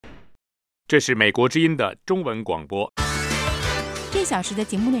这是美国之音的中文广播。这小时的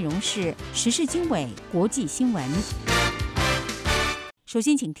节目内容是时事经纬国际新闻。首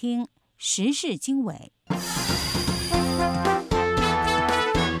先请听时事经纬。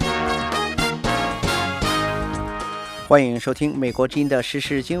欢迎收听美国之音的时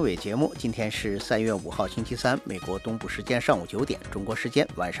事经纬节目。今天是3月5号星期三，美国东部时间上午9点，中国时间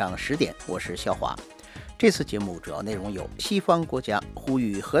晚上10点，我是肖华。这次节目主要内容有：西方国家呼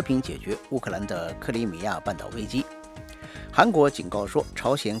吁和平解决乌克兰的克里米亚半岛危机；韩国警告说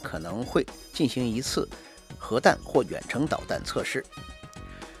朝鲜可能会进行一次核弹或远程导弹测试；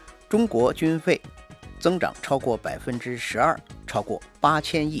中国军费增长超过12%，超过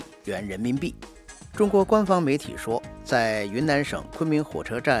8000亿元人民币；中国官方媒体说，在云南省昆明火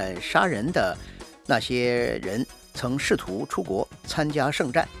车站杀人的那些人曾试图出国参加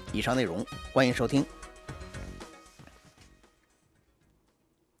圣战。以上内容欢迎收听。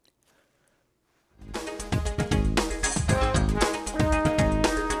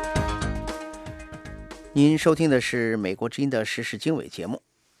您收听的是美国之音的时事经纬节目。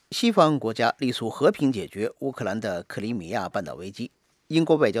西方国家力诉和平解决乌克兰的克里米亚半岛危机。英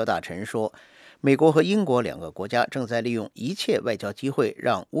国外交大臣说，美国和英国两个国家正在利用一切外交机会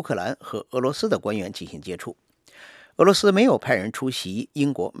让乌克兰和俄罗斯的官员进行接触。俄罗斯没有派人出席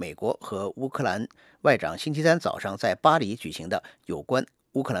英国、美国和乌克兰外长星期三早上在巴黎举行的有关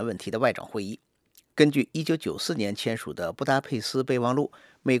乌克兰问题的外长会议。根据1994年签署的布达佩斯备忘录，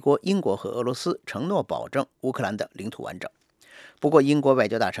美国、英国和俄罗斯承诺保证乌克兰的领土完整。不过，英国外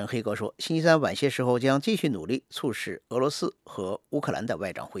交大臣黑格说，星期三晚些时候将继续努力促使俄罗斯和乌克兰的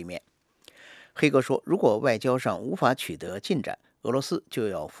外长会面。黑格说，如果外交上无法取得进展，俄罗斯就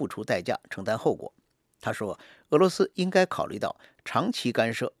要付出代价，承担后果。他说，俄罗斯应该考虑到长期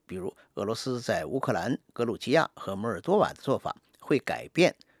干涉，比如俄罗斯在乌克兰、格鲁吉亚和摩尔多瓦的做法会改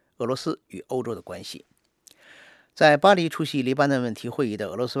变俄罗斯与欧洲的关系。在巴黎出席黎巴嫩问题会议的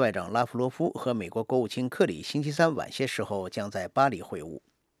俄罗斯外长拉夫罗夫和美国国务卿克里星期三晚些时候将在巴黎会晤。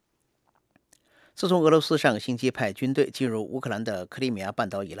自从俄罗斯上个星期派军队进入乌克兰的克里米亚半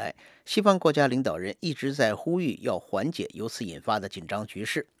岛以来，西方国家领导人一直在呼吁要缓解由此引发的紧张局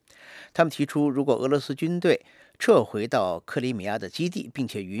势。他们提出，如果俄罗斯军队撤回到克里米亚的基地，并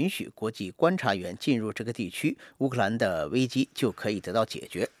且允许国际观察员进入这个地区，乌克兰的危机就可以得到解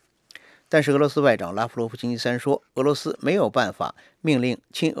决。但是俄罗斯外长拉夫罗夫星期三说，俄罗斯没有办法命令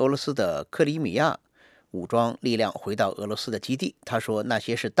亲俄罗斯的克里米亚武装力量回到俄罗斯的基地。他说，那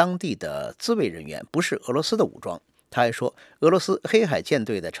些是当地的自卫人员，不是俄罗斯的武装。他还说，俄罗斯黑海舰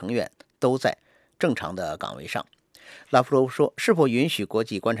队的成员都在正常的岗位上。拉夫罗夫说，是否允许国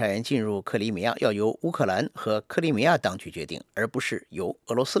际观察员进入克里米亚要由乌克兰和克里米亚当局决定，而不是由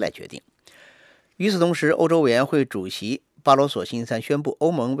俄罗斯来决定。与此同时，欧洲委员会主席巴罗索星期三宣布，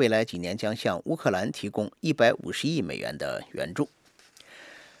欧盟未来几年将向乌克兰提供150亿美元的援助。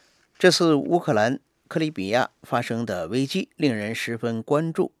这次乌克兰克里米亚发生的危机令人十分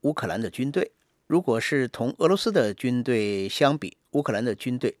关注乌克兰的军队。如果是同俄罗斯的军队相比，乌克兰的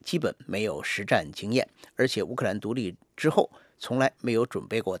军队基本没有实战经验，而且乌克兰独立之后从来没有准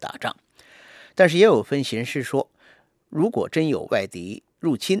备过打仗。但是也有分析人士说，如果真有外敌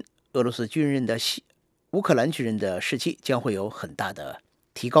入侵，俄罗斯军人的乌克兰军人的士气将会有很大的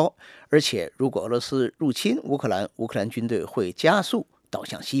提高，而且如果俄罗斯入侵乌克兰，乌克兰军队会加速倒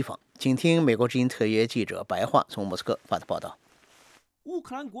向西方。请听美国之音特约记者白桦从莫斯科发的报道。乌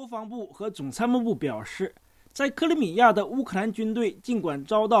克兰国防部和总参谋部表示，在克里米亚的乌克兰军队尽管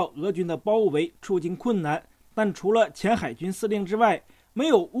遭到俄军的包围，处境困难，但除了前海军司令之外，没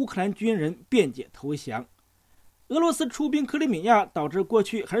有乌克兰军人辩解投降。俄罗斯出兵克里米亚，导致过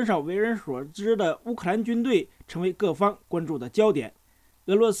去很少为人所知的乌克兰军队成为各方关注的焦点。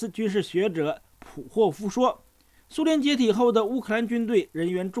俄罗斯军事学者普霍夫说，苏联解体后的乌克兰军队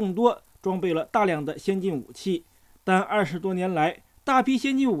人员众多，装备了大量的先进武器，但20多年来，大批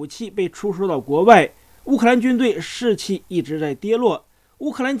先进武器被出售到国外，乌克兰军队士气一直在跌落。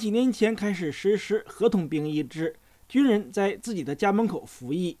乌克兰几年前开始实施合同兵役制，军人在自己的家门口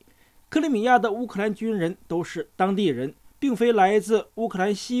服役。克里米亚的乌克兰军人都是当地人，并非来自乌克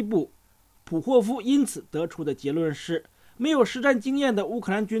兰西部。普霍夫因此得出的结论是，没有实战经验的乌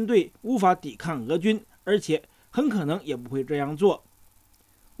克兰军队无法抵抗俄军，而且很可能也不会这样做。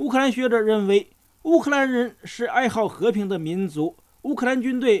乌克兰学者认为，乌克兰人是爱好和平的民族。乌克兰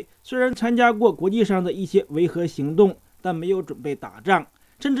军队虽然参加过国际上的一些维和行动，但没有准备打仗，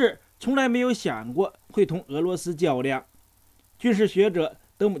甚至从来没有想过会同俄罗斯较量。军事学者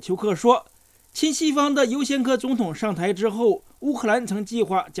德姆丘克说，亲西方的尤先科总统上台之后，乌克兰曾计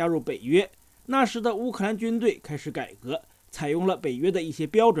划加入北约，那时的乌克兰军队开始改革，采用了北约的一些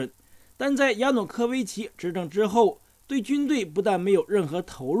标准，但在亚努科维奇执政之后，对军队不但没有任何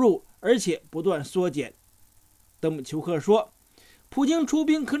投入，而且不断缩减。德姆丘克说，普京出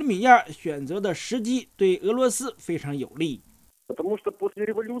兵克里米亚选择的时机对俄罗斯非常有利。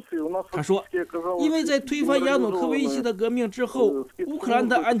他说，因为在推翻亚努科维奇的革命之后，乌克兰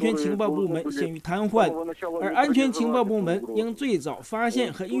的安全情报部门陷于瘫痪，而安全情报部门应最早发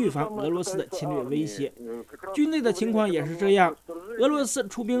现和预防俄罗斯的侵略威胁。军队的情况也是这样，俄罗斯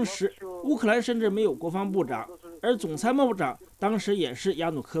出兵时，乌克兰甚至没有国防部长，而总参谋长当时也是亚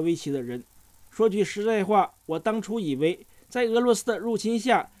努科维奇的人。说句实在话，我当初以为在俄罗斯的入侵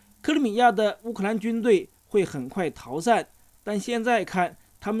下，克里米亚的乌克兰军队会很快逃散，但现在看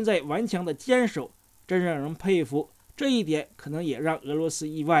他们在顽强的坚守，真让人佩服。这一点可能也让俄罗斯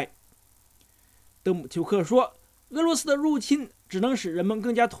意外。德姆丘克说，俄罗斯的入侵只能使人们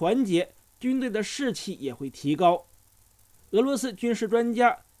更加团结，军队的士气也会提高。俄罗斯军事专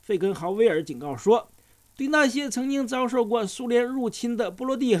家费根豪威尔警告说，对那些曾经遭受过苏联入侵的波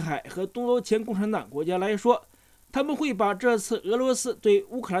罗的海和东欧前共产党国家来说，他们会把这次俄罗斯对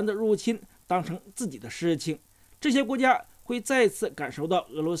乌克兰的入侵当成自己的事情。这些国家会再次感受到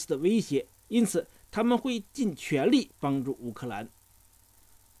俄罗斯的威胁，因此他们会尽全力帮助乌克兰。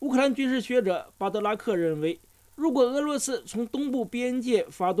乌克兰军事学者巴德拉克认为，如果俄罗斯从东部边界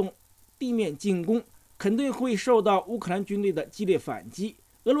发动地面进攻，肯定会受到乌克兰军队的激烈反击，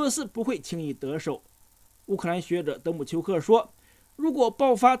俄罗斯不会轻易得手。乌克兰学者德姆丘克说，如果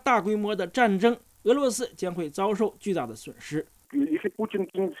爆发大规模的战争，俄罗斯将会遭受巨大的损失。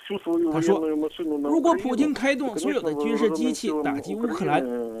他说，如果普京开动所有的军事机器打击乌克兰，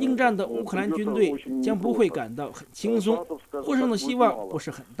应战的乌克兰军队将不会感到很轻松，获胜的希望不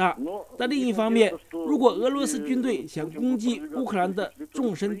是很大。但另一方面，如果俄罗斯军队想攻击乌克兰的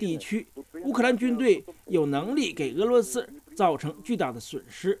纵深地区，乌克兰军队有能力给俄罗斯造成巨大的损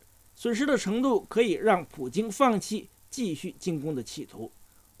失，损失的程度可以让普京放弃继续进攻的企图。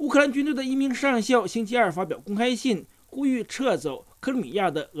乌克兰军队的一名上校星期二发表公开信，呼吁撤走克里米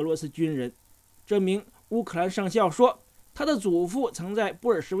亚的俄罗斯军人。这名乌克兰上校说，他的祖父曾在布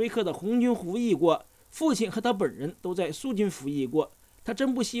尔什维克的红军服役过，父亲和他本人都在苏军服役过。他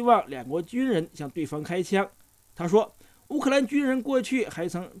真不希望两国军人向对方开枪。他说，乌克兰军人过去还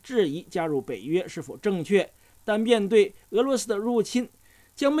曾质疑加入北约是否正确，但面对俄罗斯的入侵，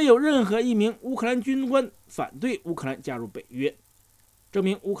将没有任何一名乌克兰军官反对乌克兰加入北约。这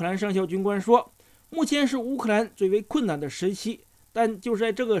名乌克兰上校军官说，目前是乌克兰最为困难的时期，但就是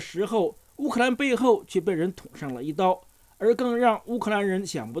在这个时候，乌克兰背后却被人捅上了一刀，而更让乌克兰人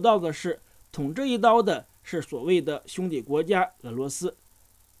想不到的是，捅这一刀的是所谓的兄弟国家俄罗斯。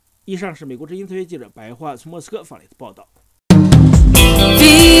以上是美国之音特约记者白桦从莫斯科发来的报道。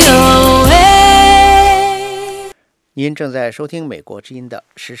您正在收听美国之音的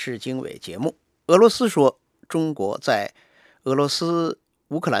时事经纬节目。俄罗斯说，中国在俄罗斯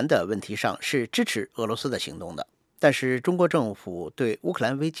乌克兰的问题上是支持俄罗斯的行动的，但是中国政府对乌克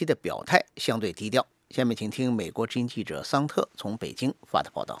兰危机的表态相对低调。下面请听美国之音记者桑特从北京发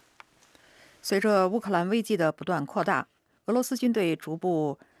的报道。随着乌克兰危机的不断扩大，俄罗斯军队逐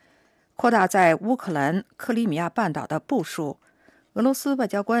步扩大在乌克兰克里米亚半岛的部署。俄罗斯外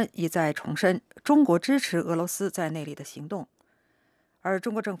交官一再重申，中国支持俄罗斯在那里的行动，而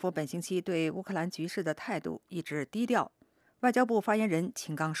中国政府本星期对乌克兰局势的态度一直低调。外交部发言人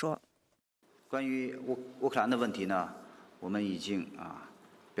秦刚说，关于乌克兰的问题呢，我们已经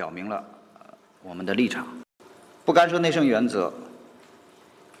表明了我们的立场，不干涉内政原则，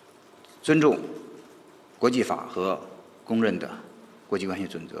尊重国际法和公认的国际关系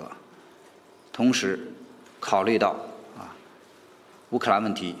准则，同时考虑到乌克兰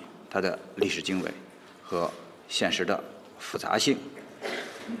问题它的历史经纬和现实的复杂性，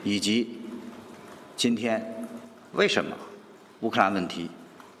以及今天为什么乌克兰问题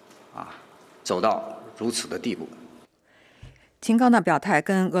走到如此的地步。秦刚的表态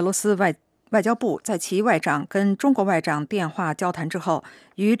跟俄罗斯外交部在其外长跟中国外长电话交谈之后，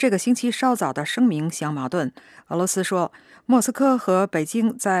与这个星期稍早的声明相矛盾。俄罗斯说，莫斯科和北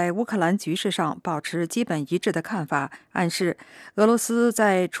京在乌克兰局势上保持基本一致的看法，暗示俄罗斯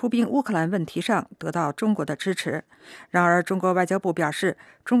在出兵乌克兰问题上得到中国的支持。然而，中国外交部表示，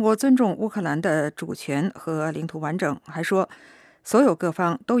中国尊重乌克兰的主权和领土完整，还说所有各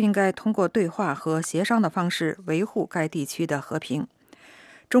方都应该通过对话和协商的方式维护该地区的和平。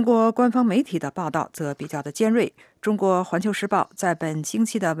中国官方媒体的报道则比较的尖锐。中国环球时报在本星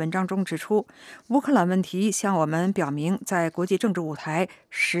期的文章中指出，乌克兰问题向我们表明在国际政治舞台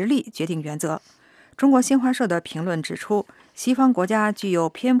实力决定原则。中国新华社的评论指出，西方国家具有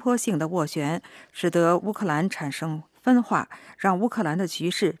偏颇性的斡旋，使得乌克兰产生分化，让乌克兰的局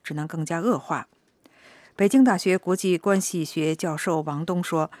势只能更加恶化。北京大学国际关系学教授王东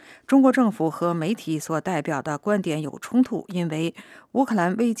说，中国政府和媒体所代表的观点有冲突，因为乌克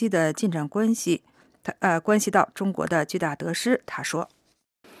兰危机的进展关系到中国的巨大得失。他说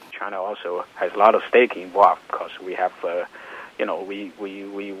China also has a lot of stake involved because we have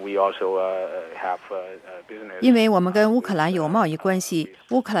we also have business. 因为我们跟乌克兰有贸易关系，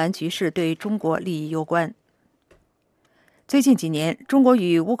乌克兰局势对中国利益攸关。最近几年，中国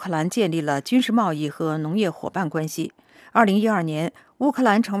与乌克兰建立了军事贸易和农业伙伴关系。2012年，乌克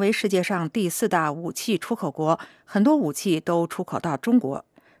兰成为世界上第4大武器出口国，很多武器都出口到中国。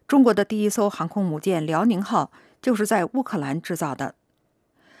中国的第一艘航空母舰辽宁号就是在乌克兰制造的。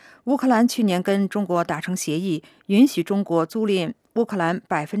乌克兰去年跟中国达成协议，允许中国租赁乌克兰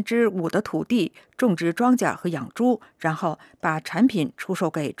5%的土地，种植庄稼和养猪，然后把产品出售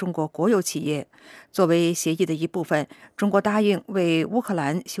给中国国有企业。作为协议的一部分，中国答应为乌克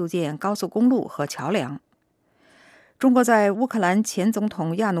兰修建高速公路和桥梁。中国在乌克兰前总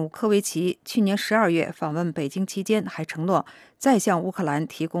统亚努科维奇去年12月访问北京期间，还承诺再向乌克兰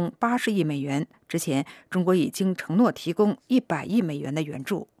提供80亿美元。之前，中国已经承诺提供100亿美元的援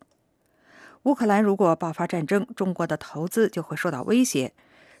助。乌克兰如果爆发战争，中国的投资就会受到威胁。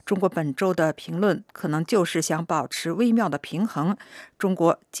中国本周的评论可能就是想保持微妙的平衡，中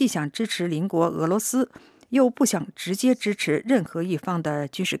国既想支持邻国俄罗斯，又不想直接支持任何一方的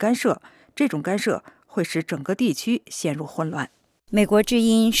军事干涉，这种干涉会使整个地区陷入混乱。美国之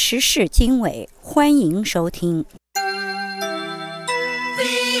音时事经纬，欢迎收听。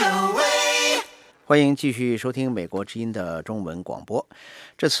欢迎继续收听美国之音的中文广播。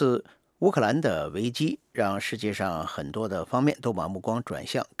这次乌克兰的危机让世界上很多的方面都把目光转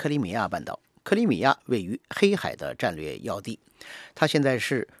向克里米亚半岛。克里米亚位于黑海的战略要地，它现在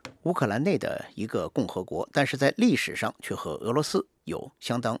是乌克兰内的一个共和国，但是在历史上却和俄罗斯有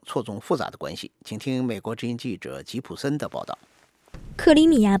相当错综复杂的关系。请听美国之音记者吉普森的报道。克里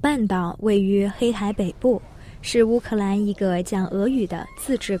米亚半岛位于黑海北部，是乌克兰一个讲俄语的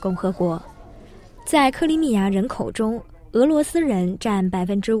自治共和国。在克里米亚人口中，俄罗斯人占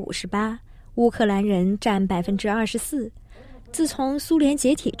58%，乌克兰人占24%。自从苏联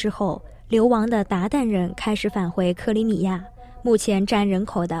解体之后，流亡的鞑靼人开始返回克里米亚，目前占人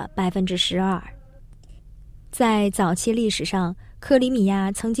口的12%。在早期历史上，克里米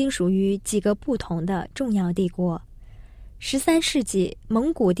亚曾经属于几个不同的重要帝国。13世纪，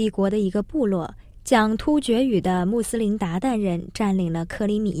蒙古帝国的一个部落讲突厥语的穆斯林鞑靼人占领了克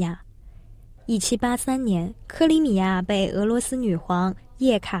里米亚。1783年，克里米亚被俄罗斯女皇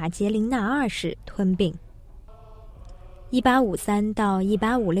叶卡捷琳娜2世吞并。1853到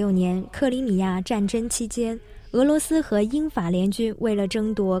1856年，克里米亚战争期间，俄罗斯和英法联军为了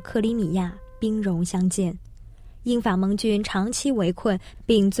争夺克里米亚，兵戎相见。英法盟军长期围困，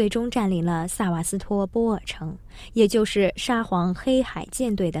并最终占领了萨瓦斯托波尔城，也就是沙皇黑海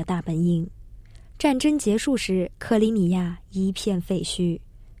舰队的大本营。战争结束时，克里米亚一片废墟。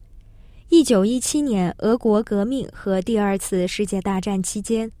1917年，俄国革命和第2次世界大战期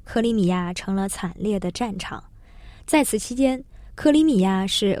间，克里米亚成了惨烈的战场。在此期间，克里米亚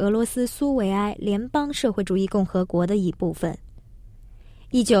是俄罗斯苏维埃联邦社会主义共和国的一部分。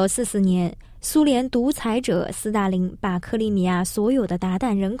1944年，苏联独裁者斯大林把克里米亚所有的鞑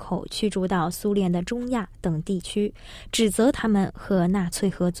靼人口驱逐到苏联的中亚等地区，指责他们和纳粹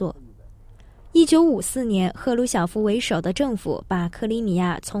合作。1954年，赫鲁晓夫为首的政府把克里米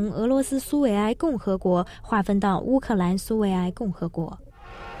亚从俄罗斯苏维埃共和国划分到乌克兰苏维埃共和国。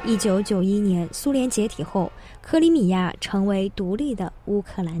1991年，苏联解体后，克里米亚成为独立的乌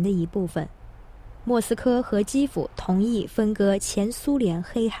克兰的一部分。莫斯科和基辅同意分割前苏联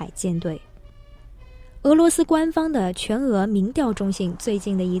黑海舰队。俄罗斯官方的全俄民调中心最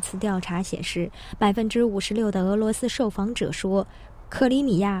近的一次调查显示，56%的俄罗斯受访者说克里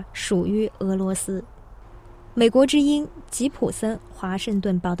米亚属于俄罗斯。美国之音吉普森华盛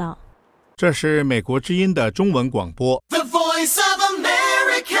顿报道。这是美国之音的中文广播。The Voice of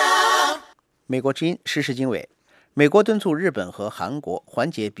America。 美国之音时事经纬。美国敦促日本和韩国缓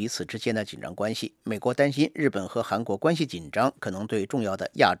解彼此之间的紧张关系。美国担心日本和韩国关系紧张可能对重要的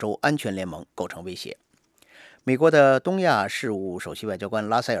亚洲安全联盟构成威胁。美国的东亚事务首席外交官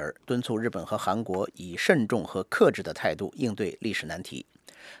拉塞尔敦促日本和韩国以慎重和克制的态度应对历史难题。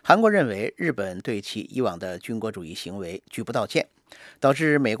韩国认为日本对其以往的军国主义行为拒不道歉，导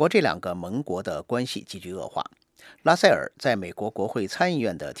致美国这两个盟国的关系急剧恶化。拉塞尔在美国国会参议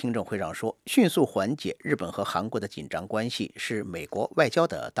院的听证会上说，迅速缓解日本和韩国的紧张关系是美国外交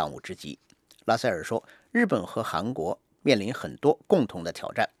的当务之急。拉塞尔说，日本和韩国面临很多共同的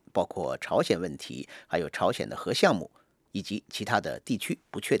挑战，包括朝鲜问题，还有朝鲜的核项目以及其他的地区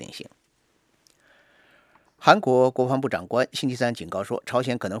不确定性。韩国国防部长官星期三警告说，朝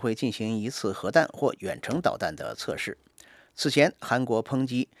鲜可能会进行一次核弹或远程导弹的测试。此前，韩国抨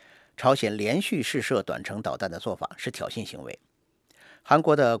击朝鲜连续试射短程导弹的做法是挑衅行为。韩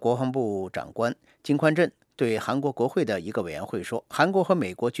国的国防部长官金宽镇对韩国国会的一个委员会说，韩国和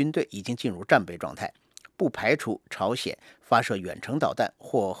美国军队已经进入战备状态，不排除朝鲜发射远程导弹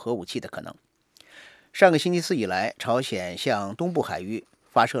或核武器的可能。上个星期四以来，朝鲜向东部海域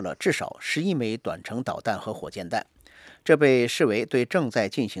发射了至少11枚短程导弹和火箭弹，这被视为对正在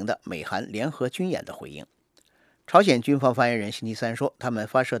进行的美韩联合军演的回应。朝鲜军方发言人星期三说，他们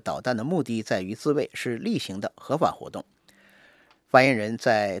发射导弹的目的在于自卫，是例行的合法活动。发言人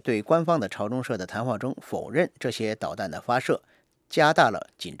在对官方的朝中社的谈话中否认这些导弹的发射加大了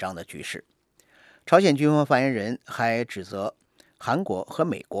紧张的局势。朝鲜军方发言人还指责韩国和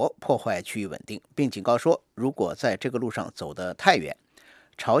美国破坏区域稳定，并警告说，如果在这个路上走得太远，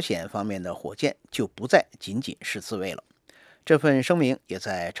朝鲜方面的火箭就不再仅仅是自卫了。这份声明也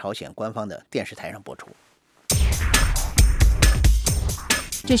在朝鲜官方的电视台上播出。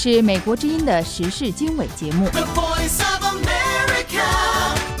这是美国之音的时事经纬节目。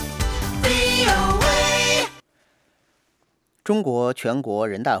中国全国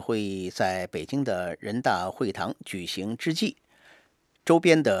人大会议在北京的人大会堂举行之际，周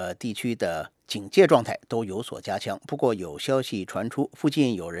边的地区的警戒状态都有所加强。不过有消息传出，附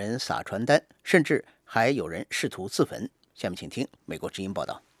近有人撒传单，甚至还有人试图自焚。下面请听美国之音报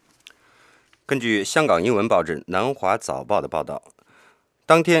道。根据香港英文报纸《南华早报》的报道，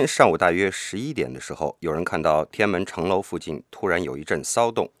当天上午大约11点的时候，有人看到天安门城楼附近突然有一阵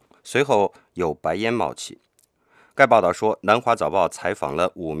骚动，随后有白烟冒起。该报道说，南华早报采访了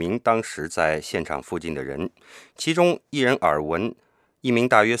5名当时在现场附近的人，其中一人耳闻一名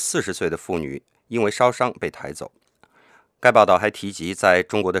大约40岁的妇女因为烧伤被抬走。该报道还提及在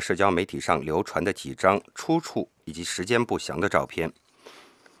中国的社交媒体上流传的几张出处以及时间不详的照片。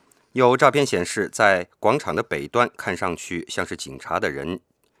有照片显示，在广场的北端看上去像是警察的人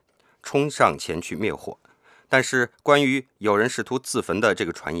冲上前去灭火，但是关于有人试图自焚的这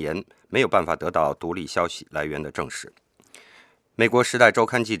个传言没有办法得到独立消息来源的证实。美国《时代周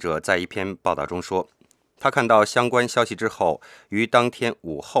刊》记者在一篇报道中说，他看到相关消息之后，于当天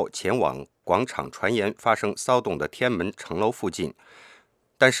午后前往广场传言发生骚动的天安门城楼附近，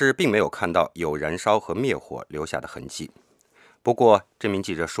但是并没有看到有燃烧和灭火留下的痕迹。不过这名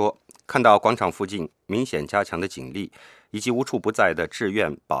记者说，看到广场附近明显加强的警力，以及无处不在的志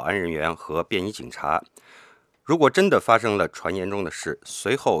愿保安人员和便衣警察，如果真的发生了传言中的事，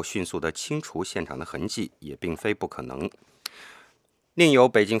随后迅速的清除现场的痕迹也并非不可能。另有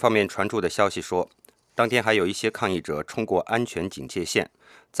北京方面传出的消息说，当天还有一些抗议者冲过安全警戒线，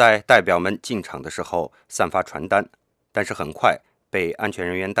在代表们进场的时候散发传单，但是很快被安全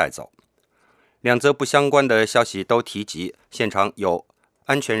人员带走。两则不相关的消息都提及现场有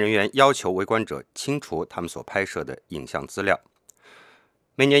安全人员要求围观者清除他们所拍摄的影像资料。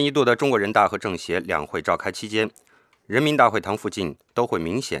每年一度的中国人大和政协两会召开期间，人民大会堂附近都会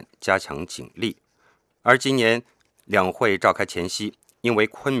明显加强警力。而今年两会召开前夕，因为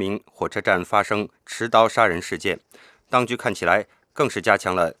昆明火车站发生持刀杀人事件，当局看起来更是加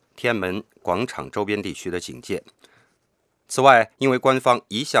强了天安门广场周边地区的警戒。此外，因为官方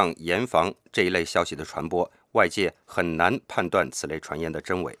一向严防这一类消息的传播，外界很难判断此类传言的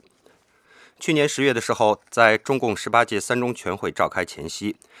真伪。去年10月的时候，在中共18届三中全会召开前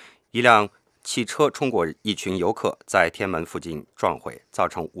夕，一辆汽车冲过一群游客，在天安门附近撞毁，造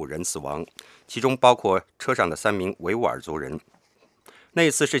成5人死亡，其中包括车上的3名维吾尔族人。那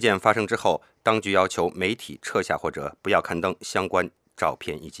一次事件发生之后，当局要求媒体撤下或者不要刊登相关照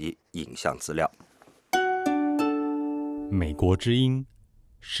片以及影像资料。美国之音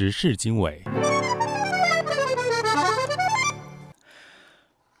时事经纬。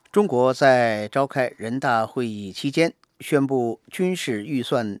中国在召开人大会议期间宣布，军事预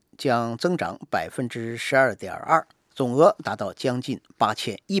算将增长12.2%，总额达到将近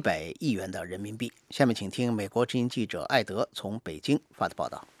8100亿元的人民币。下面请听美国之音记者艾德从北京发的报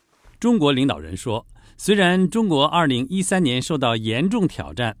道。中国领导人说，虽然中国2013年受到严重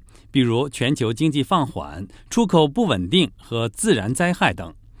挑战，比如全球经济放缓、出口不稳定和自然灾害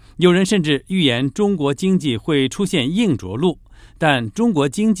等，有人甚至预言中国经济会出现硬着陆，但中国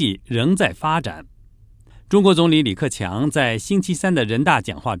经济仍在发展。中国总理李克强在星期三的人大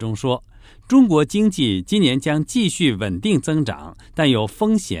讲话中说，中国经济今年将继续稳定增长，但有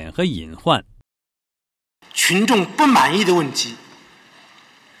风险和隐患。群众不满意的问题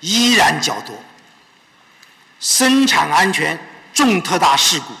依然较多，生产安全重特大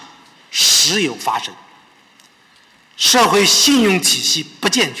事故时有发生。社会信用体系不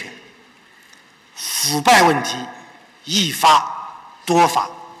健全，腐败问题易发多发，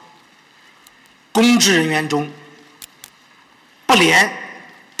公职人员中不廉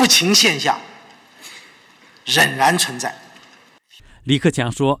不勤现象仍然存在。李克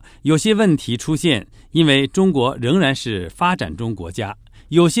强说，有些问题出现，因为中国仍然是发展中国家，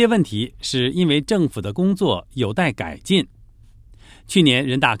有些问题是因为政府的工作有待改进。去年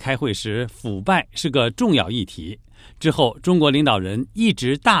人大开会时，腐败是个重要议题。之后，中国领导人一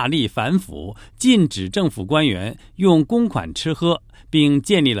直大力反腐，禁止政府官员用公款吃喝，并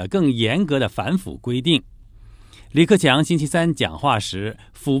建立了更严格的反腐规定。李克强星期三讲话时，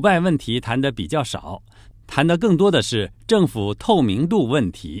腐败问题谈得比较少，谈得更多的是政府透明度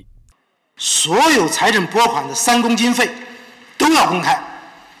问题。所有财政拨款的3公经费都要公开，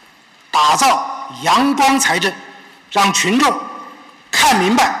打造阳光财政，让群众看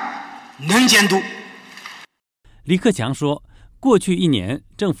明白，能监督。李克强说，过去1年，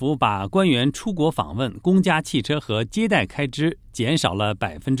政府把官员出国访问、公家汽车和接待开支减少了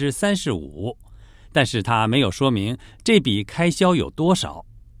35%，但是他没有说明这笔开销有多少。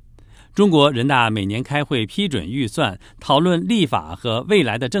中国人大每年开会批准预算，讨论立法和未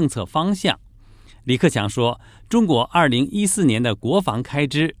来的政策方向。李克强说，中国2014年的国防开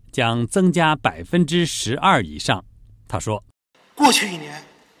支将增加12%以上。他说，过去1年，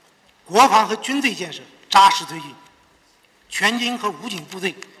国防和军队建设扎实推进，全军和武警部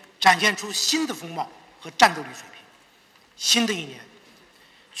队展现出新的风貌和战斗力水平。新的1年，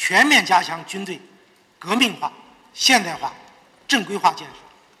全面加强军队革命化、现代化、正规化建设，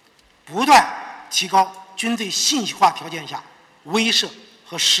不断提高军队信息化条件下威慑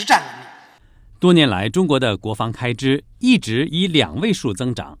和实战能力。多年来，中国的国防开支一直以2位数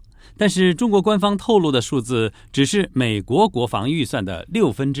增长，但是中国官方透露的数字只是美国国防预算的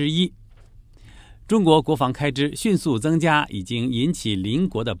1/6。中国国防开支迅速增加，已经引起邻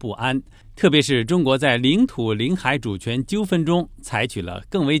国的不安，特别是中国在领土领海主权纠纷中采取了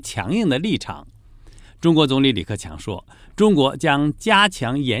更为强硬的立场。中国总理李克强说，中国将加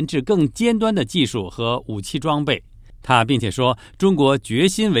强研制更尖端的技术和武器装备。他并且说，中国决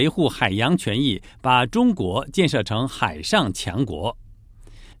心维护海洋权益，把中国建设成海上强国。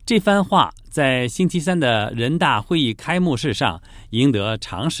这番话在星期三的人大会议开幕式上赢得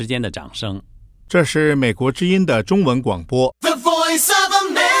长时间的掌声。这是美国之音的中文广播。The Voice of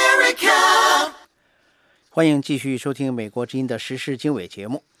America。 欢迎继续收听美国之音的时事经纬节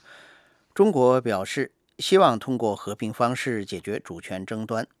目。中国表示希望通过和平方式解决主权争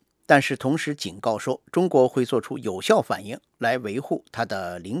端，但是同时警告说，中国会做出有效反应来维护它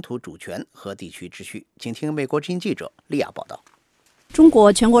的领土主权和地区秩序。请听美国之音记者利亚报道。中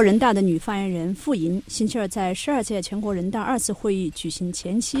国全国人大的女发言人傅莹星期二在12届全国人大2次会议举行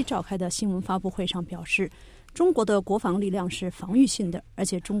前夕召开的新闻发布会上表示，中国的国防力量是防御性的，而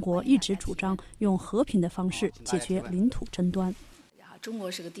且中国一直主张用和平的方式解决领土争端。中国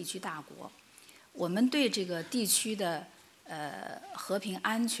是个地区大国，我们对这个地区的和平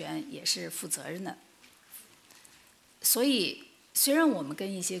安全也是负责任的。所以虽然我们跟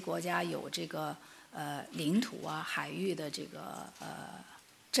一些国家有这个领土啊、海域的这个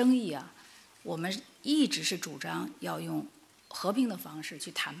争议啊，我们一直是主张要用和平的方式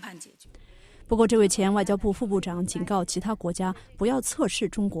去谈判解决。不过，这位前外交部副部长警告其他国家不要测试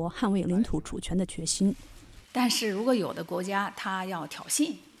中国捍卫领土主权的决心。但是如果有的国家他要挑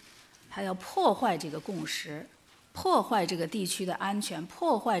衅，他要破坏这个共识，破坏这个地区的安全，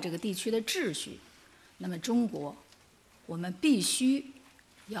破坏这个地区的秩序，那么中国我们必须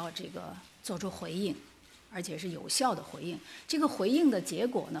要这个做出回应，而且是有效的回应。这个回应的结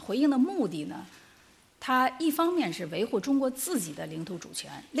果呢，回应的目的呢，它一方面是维护中国自己的领土主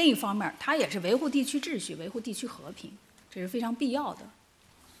权，另一方面它也是维护地区秩序、维护地区和平，这是非常必要的。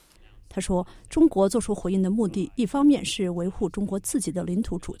他说，中国做出回应的目的，一方面是维护中国自己的领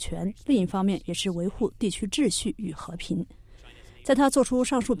土主权，另一方面也是维护地区秩序与和平。在他做出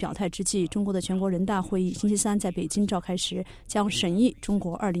上述表态之际，中国的全国人大会议星期三在北京召开时，将审议中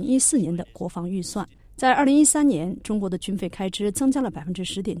国2014年的国防预算。在2013年，中国的军费开支增加了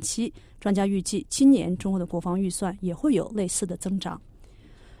10.7%，专家预计今年中国的国防预算也会有类似的增长。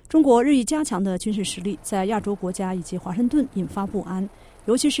中国日益加强的军事实力在亚洲国家以及华盛顿引发不安，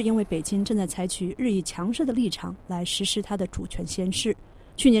尤其是因为北京正在采取日益强势的立场来实施它的主权宣示。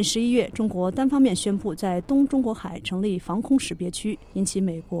去年11月，中国单方面宣布在东中国海成立防空识别区，引起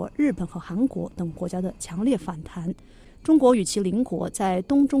美国、日本和韩国等国家的强烈反弹。中国与其邻国在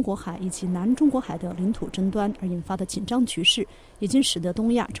东中国海以及南中国海的领土争端而引发的紧张局势，已经使得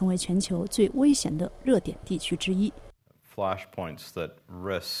东亚成为全球最危险的热点地区之一。Flashpoints that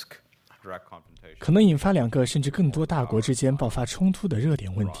risk 可能引发2个甚至更多大国之间爆发冲突的热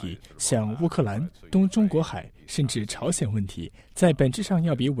点问题，像乌克兰、东中国海甚至朝鲜问题，在本质上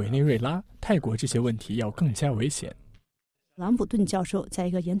要比委内瑞拉、泰国这些问题要更加危险。兰普顿教授在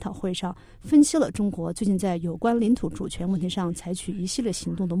一个研讨会上分析了中国最近在有关领土主权问题上采取一系列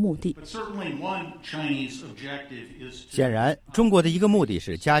行动的目的。显然，中国的一个目的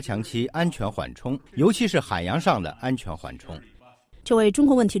是加强其安全缓冲，尤其是海洋上的安全缓冲。这位中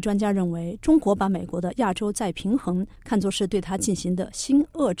国问题专家认为，中国把美国的亚洲再平衡看作是对它进行的新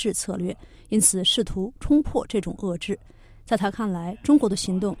遏制策略，因此试图冲破这种遏制。在他看来，中国的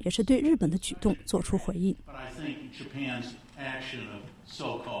行动也是对日本的举动做出回应。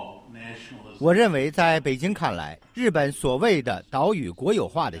我认为，在北京看来，日本所谓的岛屿国有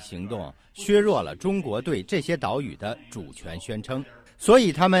化的行动削弱了中国对这些岛屿的主权宣称，所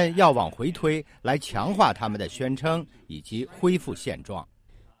以他们要往回推，来强化他们的宣称以及恢复现状。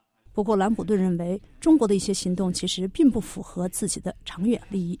不过，兰普顿认为，中国的一些行动其实并不符合自己的长远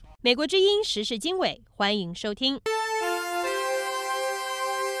利益。美国之音时事经纬，欢迎收听。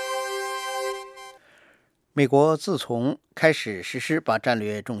美国自从开始实施把战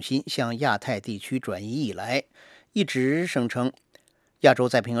略重心向亚太地区转移以来，一直声称亚洲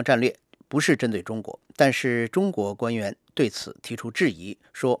再平衡战略不是针对中国，但是中国官员对此提出质疑，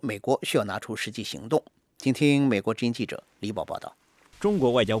说美国需要拿出实际行动。请听美国之音记者李宝报道。中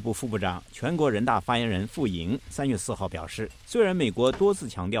国外交部副部长、全国人大发言人傅莹3月4号表示，虽然美国多次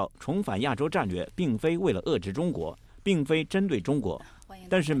强调重返亚洲战略并非为了遏制中国，并非针对中国，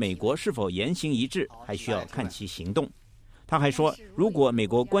但是美国是否言行一致，还需要看其行动。他还说，如果美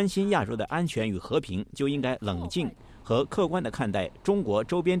国关心亚洲的安全与和平，就应该冷静和客观地看待中国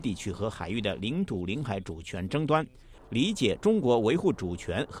周边地区和海域的领土领海主权争端，理解中国维护主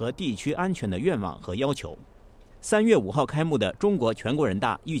权和地区安全的愿望和要求。3月5号开幕的中国全国人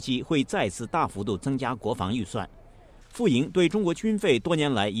大预计会再次大幅度增加国防预算。傅莹对中国军费多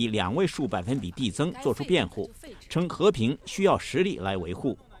年来以2位数百分比递增作出辩护，称和平需要实力来维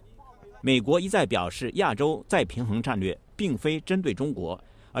护。美国一再表示，亚洲再平衡战略并非针对中国，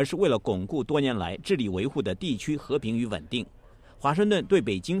而是为了巩固多年来致力维护的地区和平与稳定。华盛顿对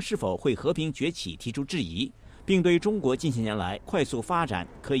北京是否会和平崛起提出质疑，并对中国近些年来快速发展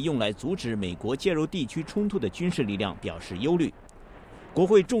可以用来阻止美国介入地区冲突的军事力量表示忧虑。国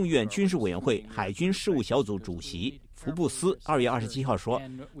会众议院军事委员会海军事务小组主席福布斯2月27号说，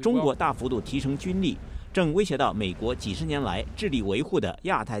中国大幅度提升军力，正威胁到美国几十年来致力维护的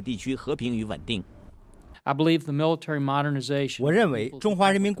亚太地区和平与稳定。我认为中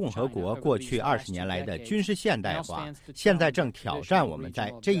华人民共和国过去20年来的军事现代化，现在正挑战我们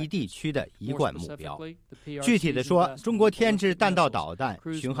在这一地区的一贯目标。具体的说，中国添置弹道导弹、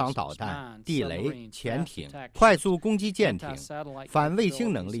巡航导弹、地雷、潜艇、快速攻击舰艇、反卫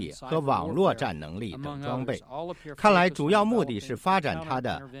星能力和网络战能力等装备。看来主要目的是发展它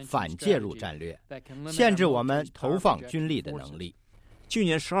的反介入战略，限制我们投放军力的能力。去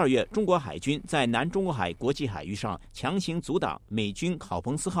年12月，中国海军在南中国海国际海域上强行阻挡美军考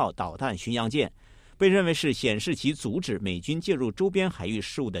彭斯号导弹巡洋舰，被认为是显示其阻止美军介入周边海域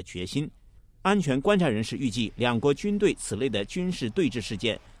事务的决心。安全观察人士预计，两国军队此类的军事对峙事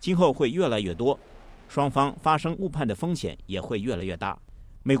件今后会越来越多，双方发生误判的风险也会越来越大。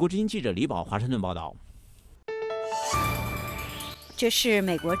美国之音记者李宝华盛顿报道。这是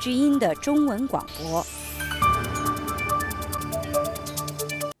美国之音的中文广播。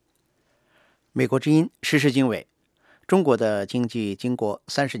美国之音时事经纬，中国的经济经过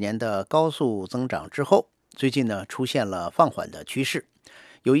30年的高速增长之后，最近呢出现了放缓的趋势，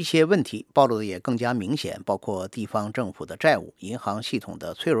有一些问题暴露的也更加明显，包括地方政府的债务、银行系统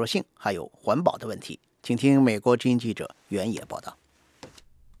的脆弱性，还有环保的问题。请听美国之音记者袁野报道。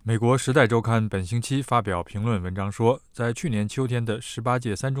美国《时代周刊》本星期发表评论文章说，在去年秋天的18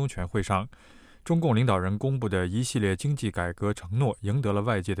届三中全会上，中共领导人公布的一系列经济改革承诺赢得了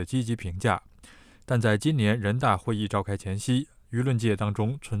外界的积极评价，但在今年人大会议召开前夕，舆论界当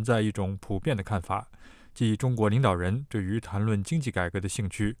中存在一种普遍的看法，即中国领导人对于谈论经济改革的兴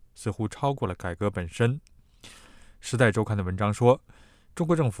趣似乎超过了改革本身。《时代周刊》的文章说，中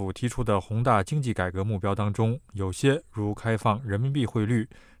国政府提出的宏大经济改革目标当中，有些如开放人民币汇率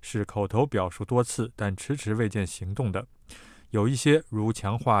是口头表述多次但迟迟未见行动的，有一些如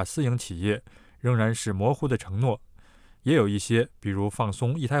强化私营企业仍然是模糊的承诺，也有一些比如放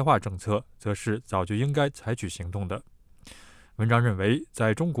松一胎化政策则是早就应该采取行动的。文章认为，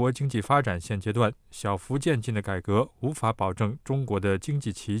在中国经济发展现阶段，小幅渐进的改革无法保证中国的经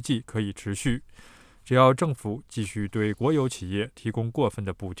济奇迹可以持续，只要政府继续对国有企业提供过分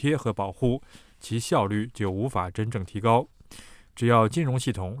的补贴和保护，其效率就无法真正提高。只要金融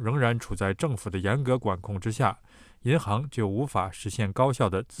系统仍然处在政府的严格管控之下，银行就无法实现高效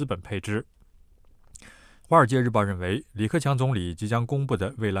的资本配置。华尔街日报认为，李克强总理即将公布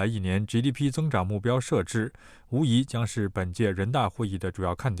的未来1年 GDP 增长目标设置，无疑将是本届人大会议的主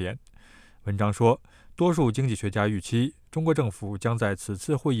要看点。文章说，多数经济学家预期，中国政府将在此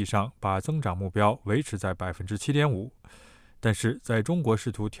次会议上把增长目标维持在 7.5%， 但是在中国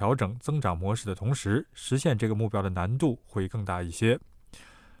试图调整增长模式的同时，实现这个目标的难度会更大一些。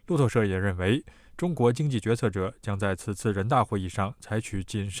路透社也认为，中国经济决策者将在此次人大会议上采取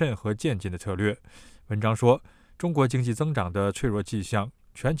谨慎和渐进的策略。文章说，中国经济增长的脆弱迹象、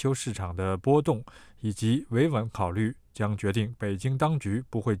全球市场的波动以及维稳考虑将决定北京当局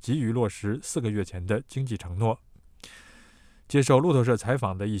不会急于落实4个月前的经济承诺。接受路透社采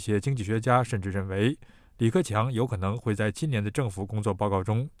访的一些经济学家甚至认为，李克强有可能会在今年的政府工作报告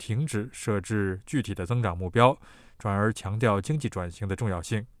中停止设置具体的增长目标，转而强调经济转型的重要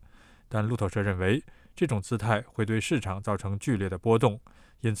性。但路透社认为，这种姿态会对市场造成剧烈的波动，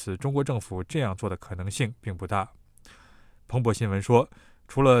因此中国政府这样做的可能性并不大。彭博新闻说，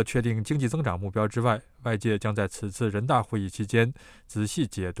除了确定经济增长目标之外，外界将在此次人大会议期间仔细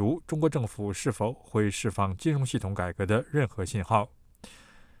解读中国政府是否会释放金融系统改革的任何信号。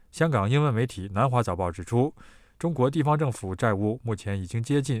香港英文媒体南华早报指出，中国地方政府债务目前已经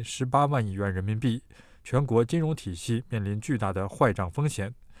接近18万亿元人民币，全国金融体系面临巨大的坏账风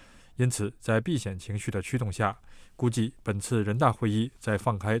险。因此，在避险情绪的驱动下，估计本次人大会议在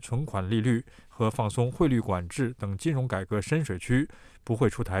放开存款利率和放松汇率管制等金融改革深水区不会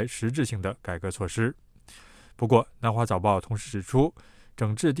出台实质性的改革措施。不过，南华早报同时指出，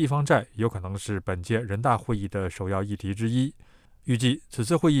整治地方债有可能是本届人大会议的首要议题之一。预计此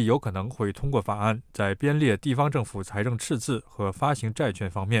次会议有可能会通过法案，在编列地方政府财政赤字和发行债券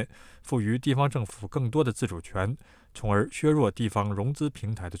方面赋予地方政府更多的自主权，从而削弱地方融资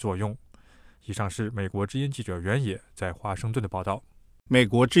平台的作用。以上是美国之音记者袁野在华盛顿的报道。美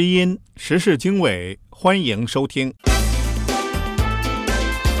国之音时事经纬，欢迎收听。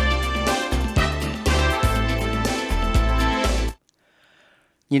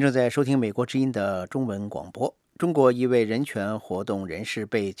您正在收听美国之音的中文广播。中国一位人权活动人士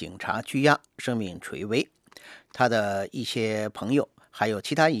被警察拘押，生命垂危。他的一些朋友还有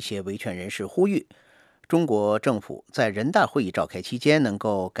其他一些维权人士呼吁中国政府在人大会议召开期间能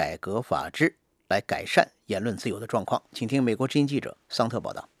够改革法治，来改善言论自由的状况。请听美国之音记者桑特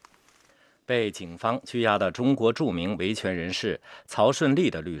报道。被警方拘押的中国著名维权人士曹顺利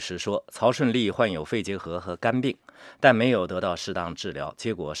的律师说，曹顺利患有肺结核和肝病，但没有得到适当治疗，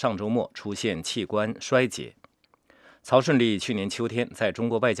结果上周末出现器官衰竭。曹顺利去年秋天在中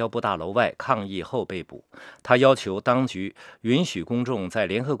国外交部大楼外抗议后被捕，他要求当局允许公众在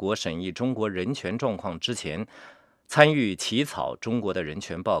联合国审议中国人权状况之前参与起草中国的人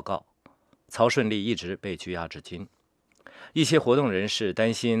权报告。曹顺利一直被拘押至今。一些活动人士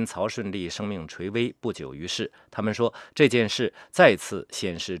担心曹顺利生命垂危，不久于世。他们说，这件事再次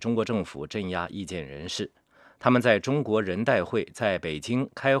显示中国政府镇压意见人士。他们在中国人代会在北京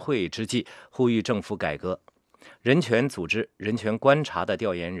开会之际呼吁政府改革。人权组织人权观察的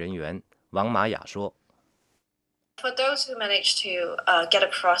调研人员王玛雅说， For those who managed to get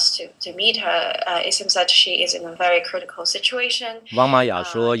across to meet her, it seems that she is in a very critical situation. 王玛雅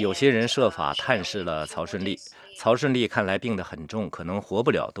说，有些人设法探视了曹顺利，曹顺利看来病得很重，可能活不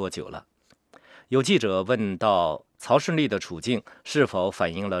了多久了。有记者问到曹顺利的处境是否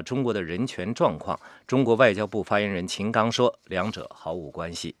反映了中国的人权状况，中国外交部发言人秦刚说，两者毫无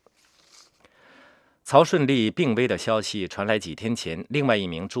关系。曹顺利病危的消息传来几天前，另外一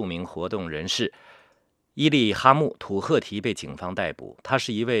名著名活动人士伊利哈木·土赫提被警方逮捕。他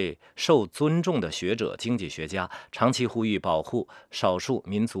是一位受尊重的学者、经济学家，长期呼吁保护少数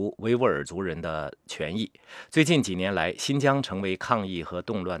民族维吾尔族人的权益。最近几年来，新疆成为抗议和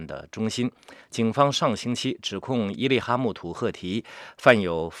动乱的中心。警方上星期指控伊利哈木·土赫提犯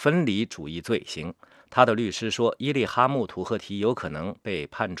有分离主义罪行。他的律师说，伊利哈木·土赫提有可能被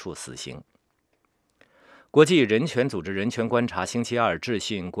判处死刑。国际人权组织人权观察星期二致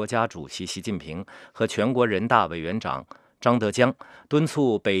信国家主席习近平和全国人大委员长张德江，敦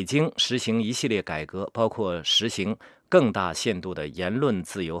促北京实行一系列改革，包括实行更大限度的言论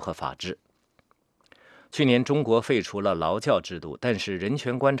自由和法治。去年中国废除了劳教制度，但是人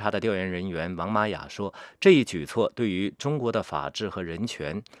权观察的调研人员王玛雅说，这一举措对于中国的法治和人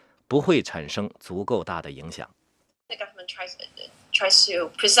权不会产生足够大的影响。The government tries to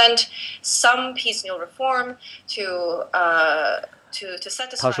present some piecemeal reform to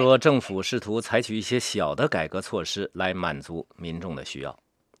satisfy. 他说，政府试图采取一些小的改革措施来满足民众的需要。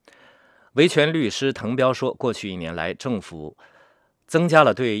维权律师滕彪说，过去1年来，政府增加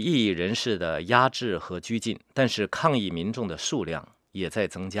了对异议人士的压制和拘禁，但是抗议民众的数量也在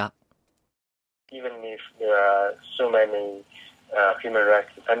增加。Even if there are so many human rights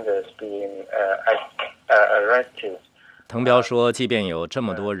defenders being arrested. 滕彪说，即便有这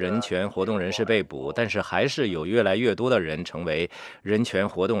么多人权活动人士被捕，但是还是有越来越多的人成为人权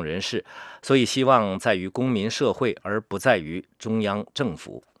活动人士，所以希望在于公民社会，而不在于中央政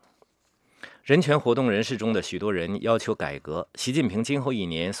府。人权活动人士中的许多人要求改革，习近平今后1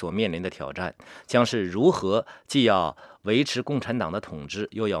年所面临的挑战将是如何既要维持共产党的统治，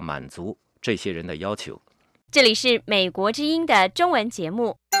又要满足这些人的要求。这里是美国之音的中文节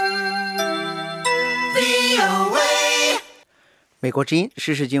目。美国之音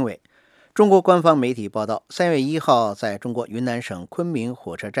时事经纬，中国官方媒体报道，3月1号在中国云南省昆明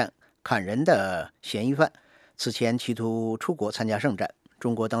火车站砍人的嫌疑犯，此前企图出国参加圣战。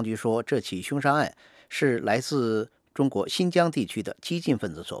中国当局说，这起凶杀案是来自中国新疆地区的激进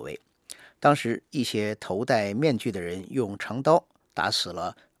分子所为。当时，一些头戴面具的人用长刀打死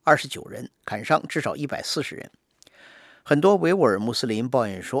了29人，砍伤至少140人。很多维吾尔穆斯林抱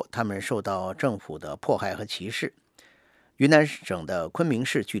怨说，他们受到政府的迫害和歧视。云南省的昆明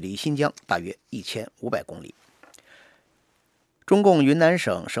市距离新疆大约1500公里。中共云南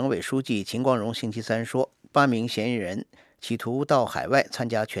省省委书记秦光荣星期三说，8名嫌疑人企图到海外参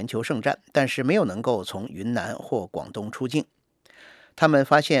加全球圣战，但是没有能够从云南或广东出境。他们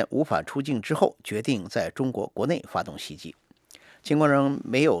发现无法出境之后，决定在中国国内发动袭击。秦光荣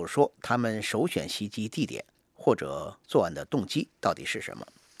没有说他们首选袭击地点或者作案的动机到底是什么。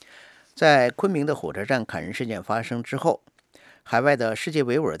在昆明的火车站砍人事件发生之后，海外的世界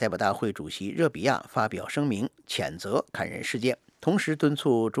维吾尔代表大会主席热比亚发表声明，谴责砍人事件，同时敦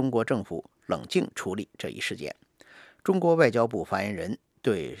促中国政府冷静处理这一事件。中国外交部发言人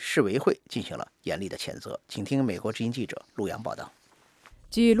对世维会进行了严厉的谴责。请听美国之音记者陆洋报道。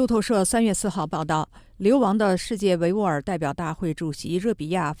据路透社3月4号报道，流亡的世界维吾尔代表大会主席热比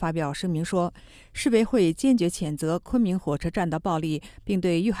亚发表声明说，世维会坚决谴责昆明火车站的暴力，并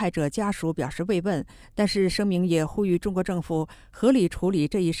对遇害者家属表示慰问。但是声明也呼吁中国政府合理处理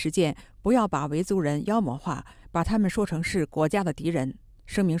这一事件，不要把维族人妖魔化，把他们说成是国家的敌人。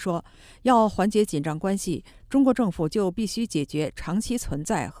声明说，要缓解紧张关系，中国政府就必须解决长期存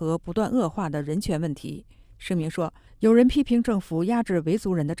在和不断恶化的人权问题。声明说，有人批评政府压制维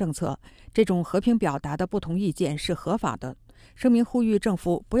族人的政策，这种和平表达的不同意见是合法的。声明呼吁政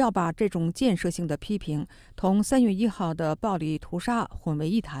府不要把这种建设性的批评同3月1号的暴力屠杀混为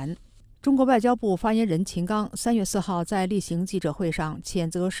一谈。中国外交部发言人秦刚3月4号在例行记者会上谴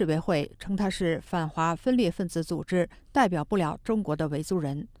责世维会，称它是反华分裂分子组织，代表不了中国的维族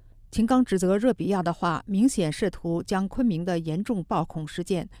人。秦刚指责热比亚的话明显试图将昆明的严重暴恐事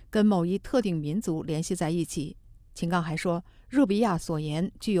件跟某一特定民族联系在一起。秦刚还说，热比亚所言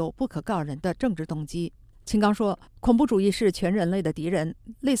具有不可告人的政治动机。秦刚说，恐怖主义是全人类的敌人，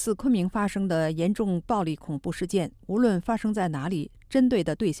类似昆明发生的严重暴力恐怖事件，无论发生在哪里，针对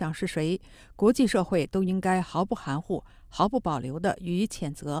的对象是谁，国际社会都应该毫不含糊、毫不保留地予以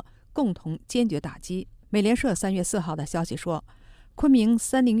谴责，共同坚决打击。美联社3月4号的消息说，昆明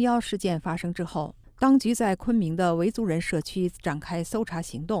301事件发生之后，当局在昆明的维族人社区展开搜查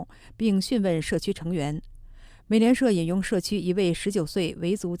行动，并讯问社区成员。美联社引用社区一位19岁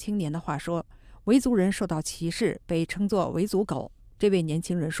维族青年的话说，维族人受到歧视，被称作维族狗。这位年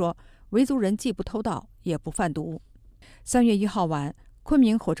轻人说，维族人既不偷盗，也不贩毒。3月1号晚，昆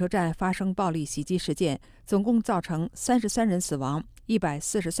明火车站发生暴力袭击事件，总共造成33人死亡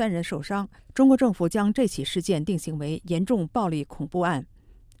，143人受伤。中国政府将这起事件定性为严重暴力恐怖案。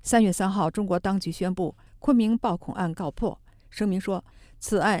3月3号，中国当局宣布昆明暴恐案告破，声明说，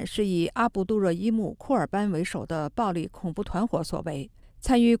此案是以阿卜杜热伊木·库尔班为首的暴力恐怖团伙所为。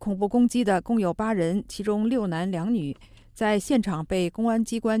参与恐怖攻击的共有8人，其中6男2女，在现场被公安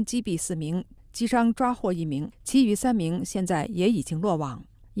机关击毙4名，击伤抓获1名，其余3名现在也已经落网。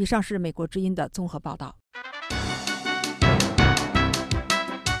以上是美国之音的综合报道。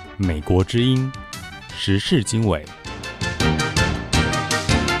美国之音时事经纬。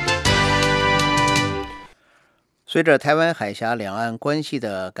随着台湾海峡两岸关系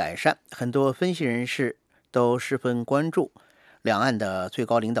的改善，很多分析人士都十分关注两岸的最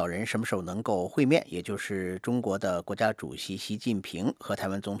高领导人什么时候能够会面，也就是中国的国家主席习近平和台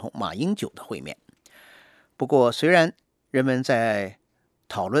湾总统马英九的会面。不过，虽然人们在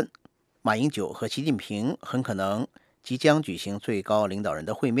讨论马英九和习近平很可能即将举行最高领导人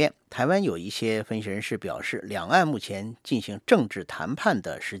的会面，台湾有一些分析人士表示，两岸目前进行政治谈判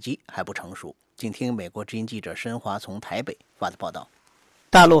的时机还不成熟。请听美国之音记者申华从台北发的报道。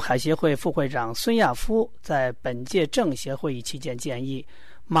大陆海协会副会长孙亚夫在本届政协会议期间建议，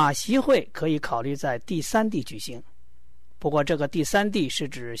马习会可以考虑在第三地举行。不过，这个第三地是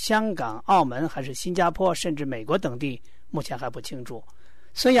指香港、澳门还是新加坡，甚至美国等地，目前还不清楚。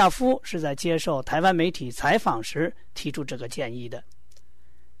孙亚夫是在接受台湾媒体采访时提出这个建议的。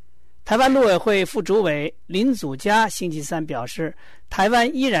台湾陆委会副主委林祖嘉星期三表示，台湾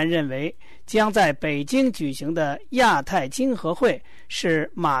依然认为将在北京举行的亚太经合会是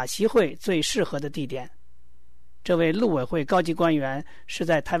马习会最适合的地点。这位陆委会高级官员是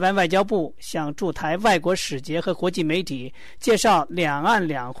在台湾外交部向驻台外国使节和国际媒体介绍两岸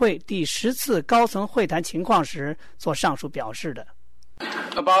两会第10次高层会谈情况时做上述表示的。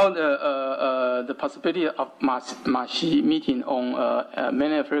About the possibility of马习 meeting on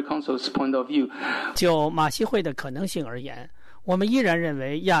Many Affairs Council's point of view， 就马习会的可能性而言，我们依然认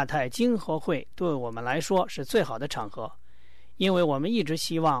为亚太经合会对我们来说是最好的场合，因为我们一直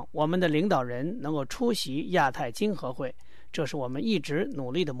希望我们的领导人能够出席亚太经合会，这是我们一直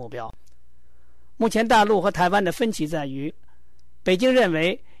努力的目标。目前大陆和台湾的分歧在于，北京认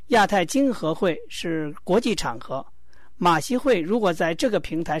为亚太经合会是国际场合，马习会如果在这个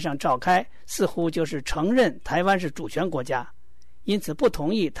平台上召开，似乎就是承认台湾是主权国家，因此不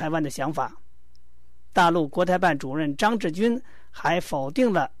同意台湾的想法。大陆国台办主任张志军还否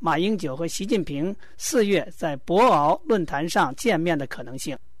定了马英九和习近平4月在博鳌论坛上见面的可能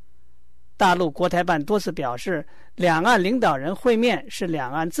性。大陆国台办多次表示，两岸领导人会面是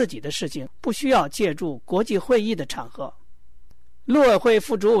两岸自己的事情，不需要借助国际会议的场合。陆委会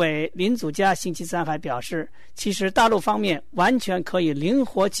副主委林祖嘉星期三还表示，其实大陆方面完全可以灵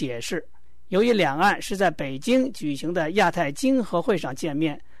活解释，由于两岸是在北京举行的亚太经合会上见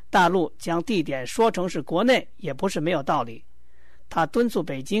面，大陆将地点说成是国内也不是没有道理。他敦促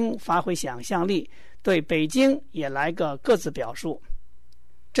北京发挥想象力，对北京也来个各自表述。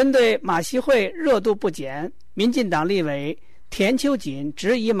针对马习会热度不减，民进党立委田秋瑾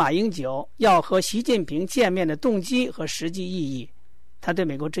质疑马英九要和习近平见面的动机和实际意义。他对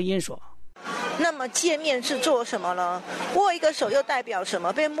美国之音说，那么见面是做什么呢？握一个手又代表什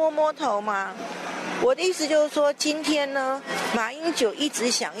么？被摸摸头吗？我的意思就是说，今天呢，马英九一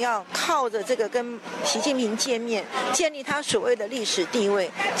直想要靠着这个跟习近平见面，建立他所谓的历史地位，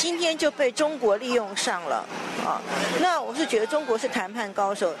今天就被中国利用上了啊。那我是觉得中国是谈判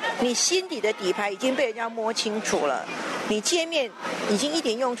高手，你心底的底牌已经被人家摸清楚了，你见面已经一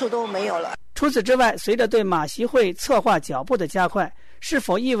点用处都没有了。除此之外，随着对马习会策划脚步的加快，是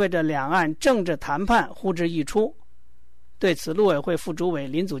否意味着两岸政治谈判呼之欲出？对此，陆委会副主委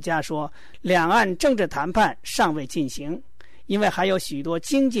林祖嘉说，两岸政治谈判尚未进行，因为还有许多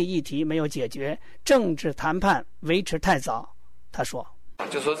经济议题没有解决，政治谈判维持太早。他说，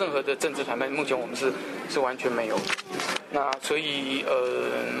就是说任何的政治谈判目前我们是完全没有，那所以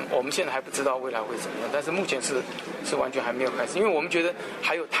我们现在还不知道未来会怎么样，但是目前是完全还没有开始，因为我们觉得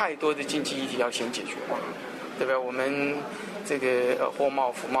还有太多的经济议题要先解决嘛，对不对？我们这个货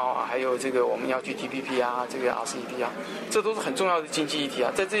贸、服贸啊，还有这个我们要去 TPP 啊，这个 RCEP 啊，这都是很重要的经济议题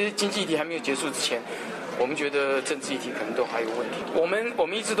啊。在这些经济议题还没有结束之前，我们觉得政治议题可能都还有问题。我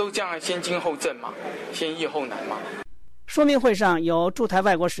们一直都这样先经后正嘛，先易后难嘛。说明会上有驻台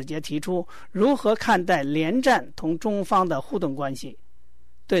外国使节提出如何看待连战同中方的互动关系。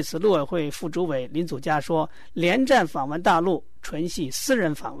对此，陆委会副主委林祖嘉说，连战访问大陆纯系私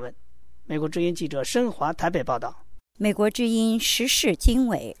人访问。美国之音记者申华台北报道。美国之音时事经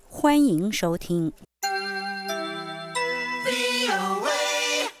纬，欢迎收听。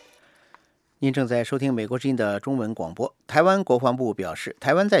您正在收听美国之音的中文广播。台湾国防部表示，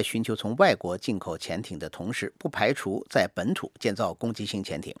台湾在寻求从外国进口潜艇的同时，不排除在本土建造攻击性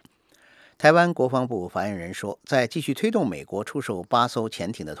潜艇。台湾国防部发言人说，在继续推动美国出售8艘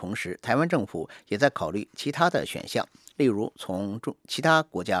潜艇的同时，台湾政府也在考虑其他的选项，例如从其他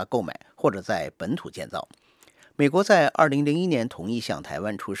国家购买或者在本土建造。美国在2001年同意向台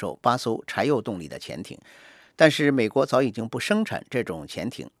湾出售8艘柴油动力的潜艇，但是美国早已经不生产这种潜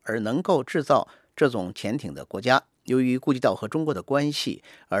艇，而能够制造这种潜艇的国家，由于顾及到和中国的关系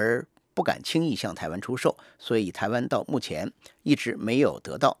而不敢轻易向台湾出售，所以台湾到目前一直没有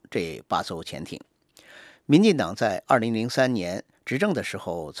得到这8艘潜艇。民进党在2003年执政的时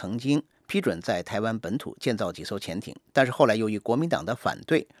候曾经批准在台湾本土建造几艘潜艇，但是后来由于国民党的反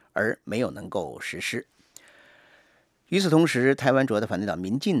对而没有能够实施。与此同时，台湾主要的反对党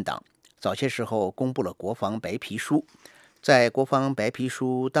民进党早些时候公布了国防白皮书，在国防白皮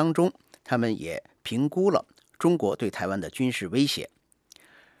书当中，他们也评估了中国对台湾的军事威胁。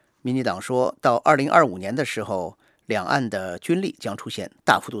民进党说，到2025年的时候，两岸的军力将出现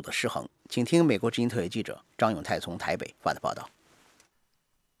大幅度的失衡。请听美国之音特约记者张永泰从台北发的报道。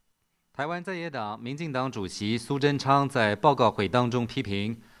台湾在野党民进党主席苏贞昌在报告会当中批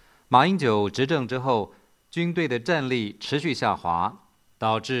评，马英九执政之后，军队的战力持续下滑，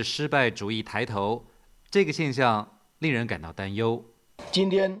导致失败主义抬头，这个现象令人感到担忧。今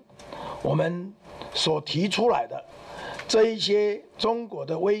天我们所提出来的这一些中国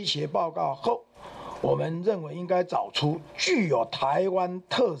的威胁报告后，我们认为应该找出具有台湾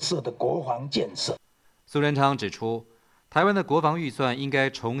特色的国防建设。苏贞昌指出，台湾的国防预算应该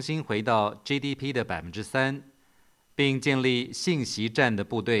重新回到 GDP 的3%，并建立信息战的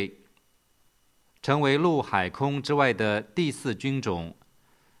部队，成为陆海空之外的第4军种，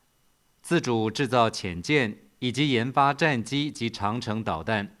自主制造潜舰以及研发战机及长程导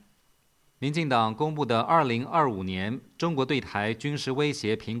弹。民进党公布的2025年中国对台军事威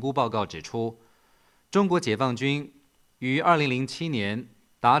胁评估报告指出，中国解放军于2007年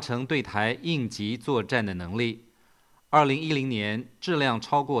达成对台应急作战的能力，2010年质量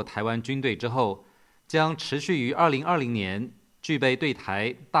超过台湾军队之后，将持续于2020年具备对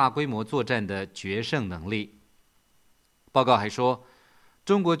台大规模作战的决胜能力。报告还说，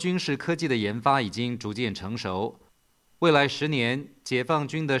中国军事科技的研发已经逐渐成熟，未来10年解放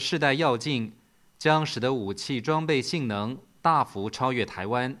军的世代跃进将使得武器装备性能大幅超越台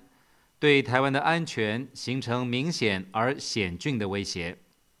湾，对台湾的安全形成明显而险峻的威胁。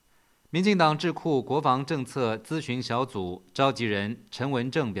民进党智库国防政策咨询小组召集人陈文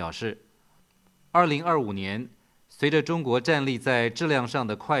正表示，2025年随着中国战力在质量上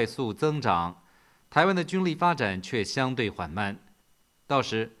的快速增长，台湾的军力发展却相对缓慢，到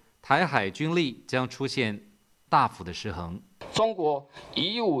时台海军力将出现大幅的失衡。中国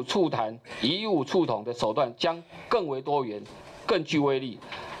以武促谈、以武促统的手段将更为多元、更具威力。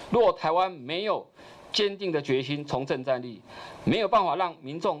若台湾没有坚定的决心重振战力，没有办法让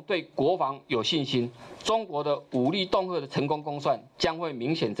民众对国防有信心，中国的武力恫吓的成功公算将会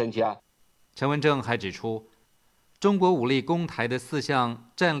明显增加。陈文正还指出，中国武力攻台的4项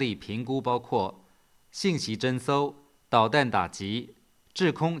战力评估包括信息侦搜、导弹打击、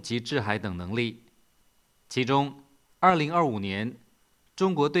制空及制海等能力。其中2025年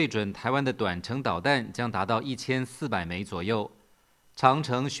中国对准台湾的短程导弹将达到1400枚左右，长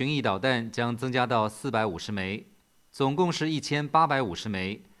程巡弋导弹将增加到450枚，总共是1850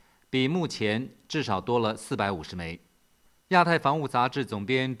枚，比目前至少多了450枚。亚太防务杂志总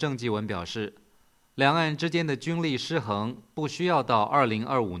编郑继文表示，两岸之间的军力失衡不需要到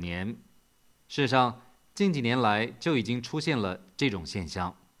2025年，事实上近几年来就已经出现了这种现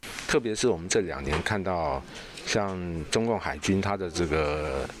象。特别是我们这2年看到，像中共海军它的这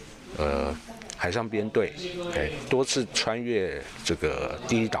个海上编队，多次穿越这个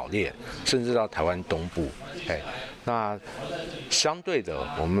第一岛链，甚至到台湾东部，那相对的，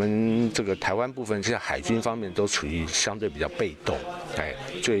我们这个台湾部分，现在海军方面都处于相对比较被动，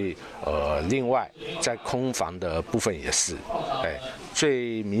所以另外在空防的部分也是，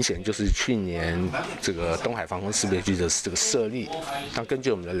最明显就是去年这个东海防空识别区的这个设立，那根据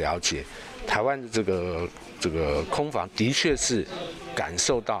我们的了解，台湾的这个空防的确是感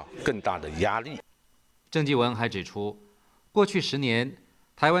受到更大的压力。郑继文还指出，过去10年，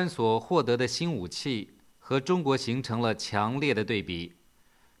台湾所获得的新武器和中国形成了强烈的对比。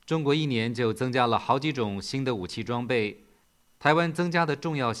中国1年就增加了好几种新的武器装备，台湾增加的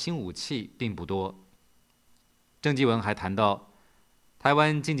重要新武器并不多。郑继文还谈到，台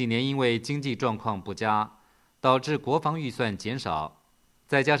湾近几年因为经济状况不佳，导致国防预算减少，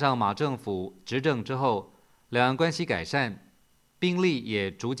再加上马政府执政之后，两岸关系改善，兵力也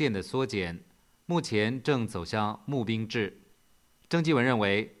逐渐的缩减，目前正走向募兵制。郑继文认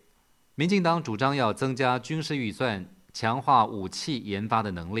为，民进党主张要增加军事预算，强化武器研发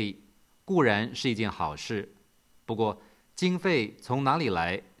的能力，固然是一件好事，不过经费从哪里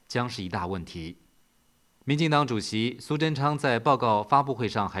来将是一大问题。民进党主席苏贞昌在报告发布会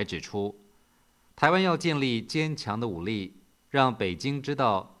上还指出，台湾要建立坚强的武力，让北京知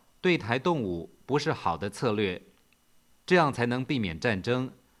道对台动武不是好的策略，这样才能避免战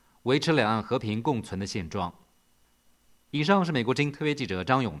争，维持两岸和平共存的现状。以上是美国之音特约记者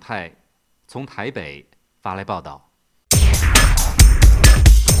张永泰从台北发来报道。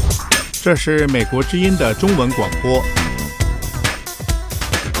这是美国之音的中文广播。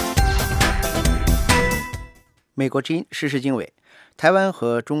美国之音时事经纬，台湾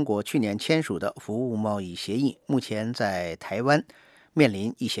和中国去年签署的服务贸易协议，目前在台湾面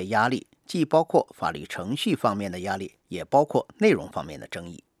临一些压力，既包括法律程序方面的压力，也包括内容方面的争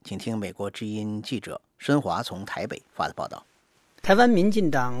议。请听美国之音记者申华从台北发的报道。台湾民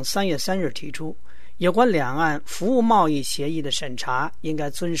进党3月3日提出，有关两岸服务贸易协议的审查应该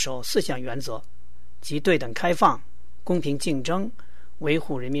遵守4项原则，即对等开放、公平竞争、维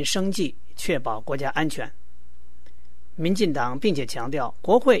护人民生计，确保国家安全。民进党并且强调，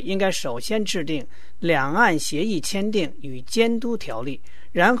国会应该首先制定两岸协议签订与监督条例，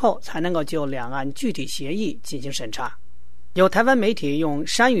然后才能够就两岸具体协议进行审查。有台湾媒体用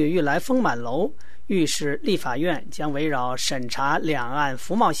山雨欲来风满楼，预示立法院将围绕审查两岸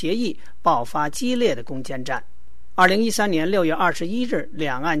服贸协议爆发激烈的攻坚战。2013年6月21日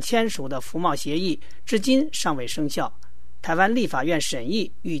两岸签署的服贸协议至今尚未生效，台湾立法院审议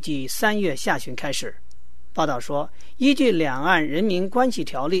预计3月下旬开始。报道说，依据两岸人民关系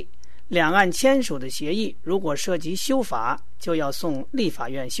条例，两岸签署的协议如果涉及修法，就要送立法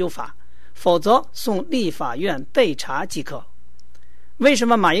院修法，否则送立法院备查即可。为什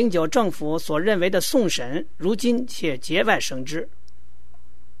么马英九政府所认为的送审，如今却节外生枝？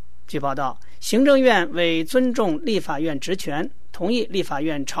据报道，行政院为尊重立法院职权，同意立法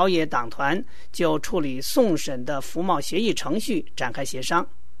院朝野党团就处理送审的服贸协议程序展开协商。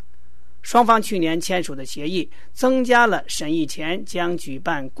双方去年签署的协议增加了审议前将举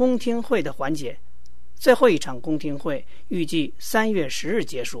办公听会的环节，最后一场公听会预计3月10日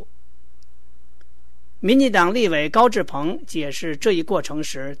结束。民进党立委高志鹏解释这一过程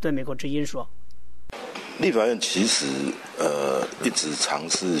时对美国之音说，立法院其实一直尝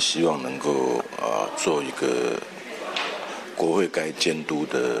试希望能够做一个国会该监督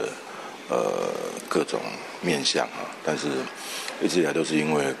的各种面向但是一直以来都是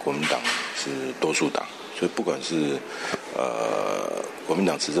因为国民党是多数党，所以不管是国民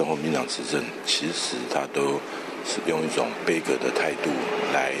党执政或民进党执政，其实他都是用一种杯葛的态度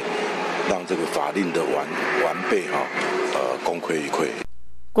来让这个法令的完备功亏一篑。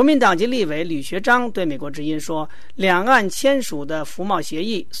国民党籍立委吕学章对美国之音说，两岸签署的服贸协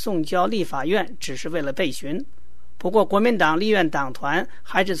议送交立法院只是为了备询。不过国民党立院党团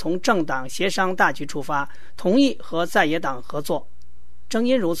还是从政党协商大局出发，同意和在野党合作。正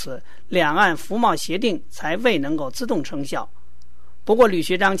因如此，两岸服贸协定才未能够自动生效。不过吕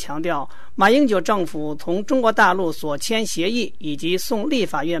学章强调，马英九政府同中国大陆所签协议以及送立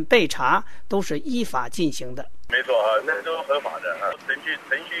法院备查都是依法进行的。没错那都是合法的程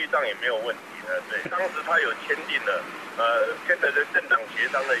序上也没有问题的。对，当时他有签订了跟着政党协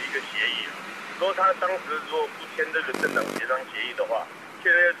商的一个协议，说他当时如果不签这个政党协商协议的话，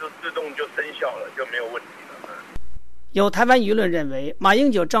现在就自动就生效了，就没有问题了。有台湾舆论认为，马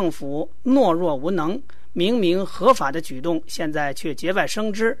英九政府懦弱无能，明明合法的举动，现在却节外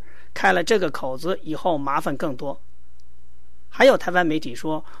生枝，开了这个口子，以后麻烦更多。还有台湾媒体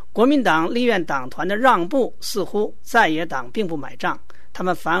说，国民党立院党团的让步似乎在野党并不买账，他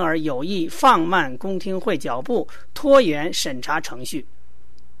们反而有意放慢公听会脚步，拖延审查程序。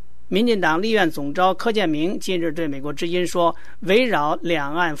民进党立院总召柯建铭近日对美国之音说，围绕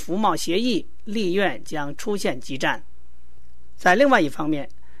两岸服贸协议，立院将出现激战。在另外一方面，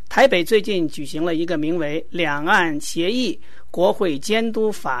台北最近举行了一个名为两岸协议国会监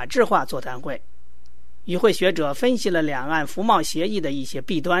督法制化座谈会，与会学者分析了两岸服贸协议的一些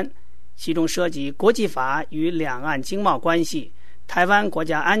弊端，其中涉及国际法与两岸经贸关系、台湾国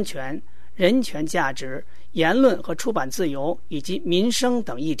家安全、人权价值、言论和出版自由以及民生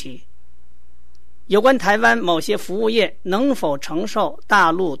等议题。有关台湾某些服务业能否承受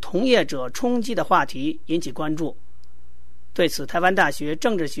大陆同业者冲击的话题引起关注。对此，台湾大学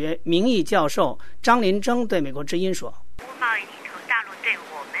政治学名誉教授张林征对美国之音说，贸易里头，大陆对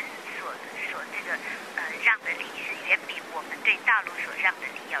我们所这个让的利是远比我们对大陆所让的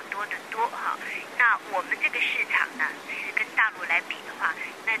利要多得多哈。那我们这个市场呢，是跟大陆来比的话，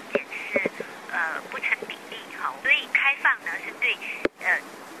那简直是不成比例哈。所以开放呢是对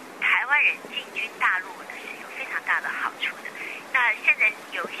台湾人进军大陆呢是有非常大的好处的。那现在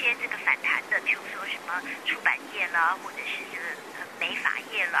有一些这个反弹的，比如说什么出版业啦，或者是这个美发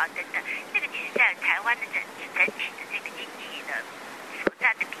业啦等等，这个其实在台湾的整体的这个经济的所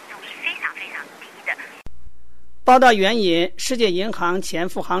占的比重是非常非常低的。报道援引世界银行前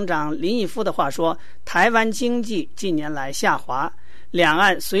副行长林毅夫的话说，台湾经济近年来下滑，两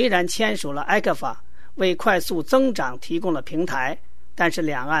岸虽然签署了 ECFA 为快速增长提供了平台，但是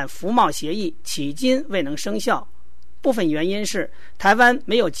两岸服贸协议迄今未能生效，部分原因是台湾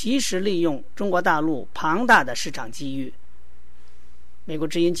没有及时利用中国大陆庞大的市场机遇。美国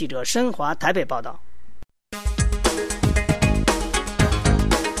之音记者申华台北报道。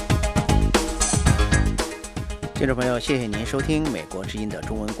听众朋友，谢谢您收听美国之音的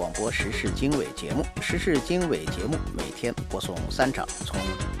中文广播时事经纬节目。时事经纬节目每天播送3场，从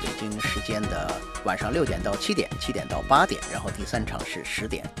北京时间的晚上6点到7点，7点到8点，然后第3场是10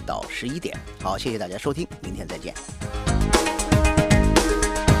点到11点。好，谢谢大家收听，明天再见。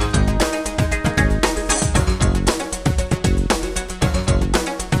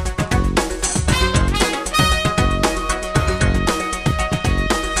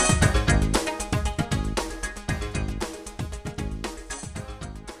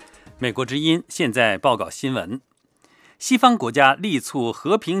美国之音现在报告新闻：西方国家力促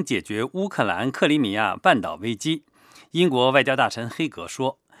和平解决乌克兰克里米亚半岛危机。英国外交大臣黑格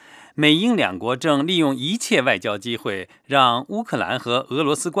说，美英两国正利用一切外交机会，让乌克兰和俄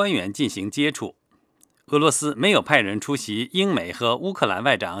罗斯官员进行接触。俄罗斯没有派人出席英美和乌克兰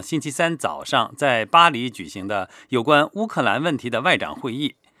外长星期三早上在巴黎举行的有关乌克兰问题的外长会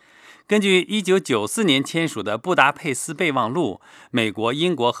议。根据1994年签署的布达佩斯备忘录，美国、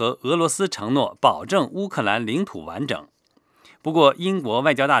英国和俄罗斯承诺保证乌克兰领土完整。不过，英国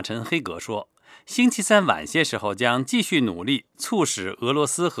外交大臣黑格说，星期三晚些时候将继续努力促使俄罗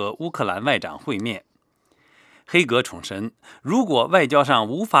斯和乌克兰外长会面。黑格重申，如果外交上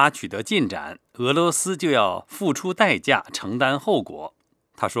无法取得进展，俄罗斯就要付出代价，承担后果。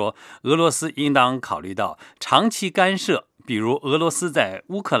他说，俄罗斯应当考虑到长期干涉，比如俄罗斯在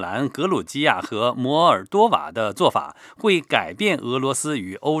乌克兰、格鲁吉亚和摩尔多瓦的做法，会改变俄罗斯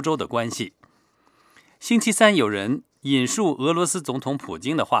与欧洲的关系。星期三有人引述俄罗斯总统普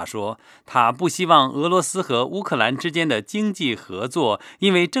京的话说，他不希望俄罗斯和乌克兰之间的经济合作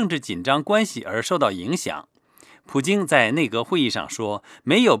因为政治紧张关系而受到影响。普京在内阁会议上说，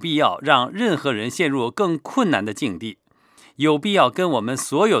没有必要让任何人陷入更困难的境地，有必要跟我们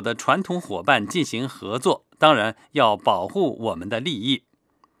所有的传统伙伴进行合作，当然要保护我们的利益。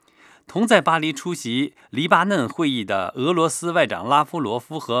同在巴黎出席黎巴嫩会议的俄罗斯外长拉夫罗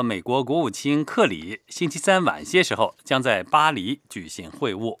夫和美国国务卿克里星期三晚些时候将在巴黎举行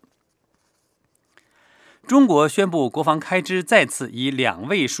会晤。中国宣布国防开支再次以2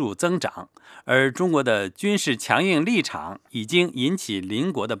位数增长，而中国的军事强硬立场已经引起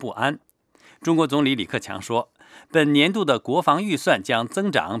邻国的不安。中国总理李克强说，本年度的国防预算将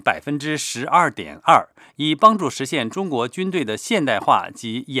增长 12.2%， 以帮助实现中国军队的现代化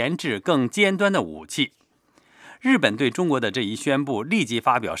及研制更尖端的武器。日本对中国的这一宣布立即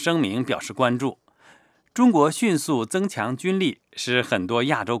发表声明表示关注。中国迅速增强军力，使很多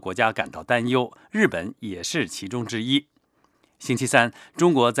亚洲国家感到担忧，日本也是其中之一。星期三，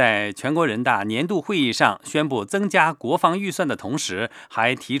中国在全国人大年度会议上宣布增加国防预算的同时，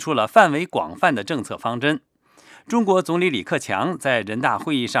还提出了范围广泛的政策方针。中国总理李克强在人大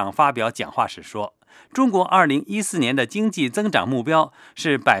会议上发表讲话时说，中国2014年的经济增长目标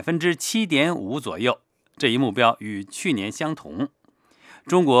是 7.5% 左右，这一目标与去年相同。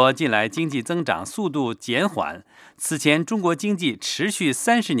中国近来经济增长速度减缓，此前中国经济持续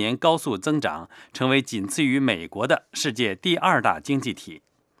30年高速增长，成为仅次于美国的世界第2大经济体。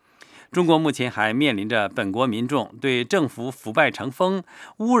中国目前还面临着本国民众对政府腐败成风、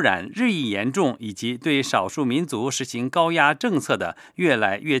污染日益严重，以及对少数民族实行高压政策的越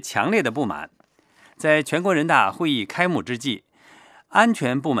来越强烈的不满。在全国人大会议开幕之际，安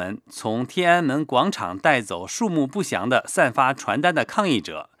全部门从天安门广场带走数目不详的散发传单的抗议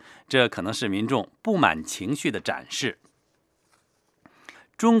者，这可能是民众不满情绪的展示。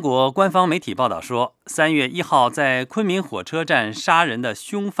中国官方媒体报道说，3月1号在昆明火车站杀人的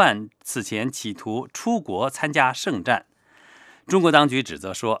凶犯此前企图出国参加圣战。中国当局指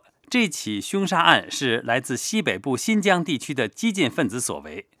责说，这起凶杀案是来自西北部新疆地区的激进分子所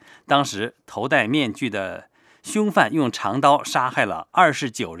为。当时头戴面具的凶犯用长刀杀害了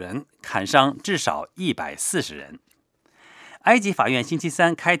29人，砍伤至少140人。埃及法院星期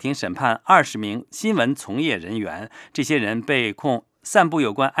三开庭审判20名新闻从业人员，这些人被控散布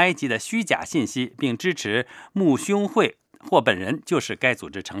有关埃及的虚假信息，并支持募凶会或本人就是该组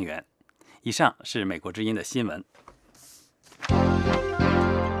织成员。以上是美国之音的新闻。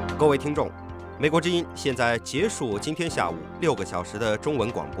各位听众，美国之音现在结束今天下午6个小时的中文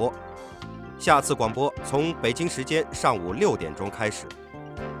广播。下次广播从北京时间上午6点钟开始。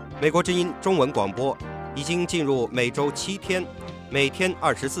美国之音中文广播已经进入每周7天，每天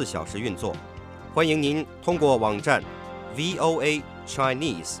24小时运作。欢迎您通过网站 voachinese.com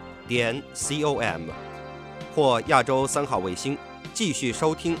或亚洲3号卫星继续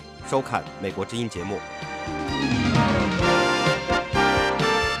收听收看美国之音节目。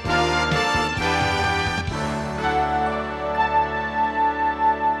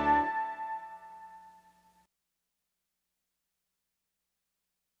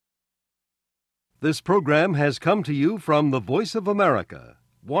This program has come to you from the Voice of America,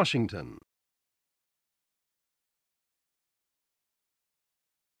 Washington.